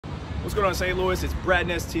What's going on, St. Louis? It's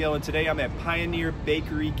BradENSTL, and today I'm at Pioneer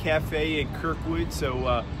Bakery Cafe in Kirkwood.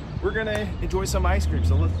 So we're gonna enjoy some ice cream.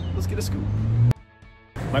 So let's get a scoop.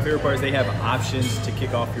 My favorite part is they have options to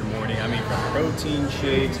kick off your morning. I mean, from protein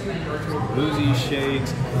shakes, boozy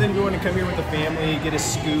shakes. And then if you want to come here with the family, get a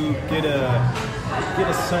scoop, get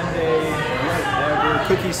a sundae, whatever,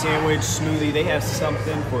 cookie sandwich, smoothie. They have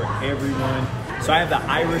something for everyone. So I have the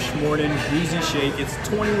Irish Mornin boozy shake. It's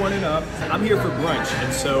 21 and up. I'm here for brunch,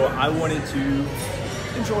 and so I wanted to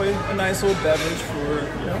enjoy a nice little beverage for,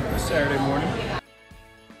 a Saturday morning.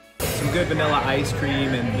 Some good vanilla ice cream,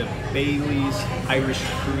 and the Bailey's Irish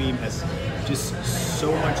cream has just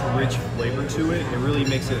so much rich flavor to it. It really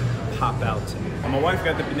makes it pop out to me. And my wife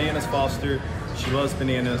got the bananas Foster. She loves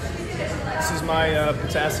bananas. This is my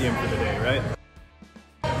potassium for the day, right?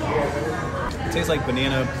 It tastes like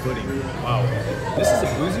banana pudding. Wow. This is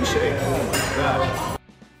a boozy shake? Oh my god.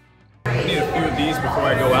 I need a few of these before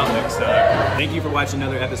I go out next time. Thank you for watching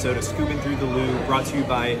another episode of Scoopin Through The Lou, brought to you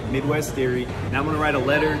by Midwest Dairy. And I'm going to write a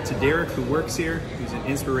letter to Derek, who works here, who's an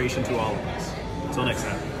inspiration to all of us. Until next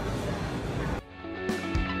time.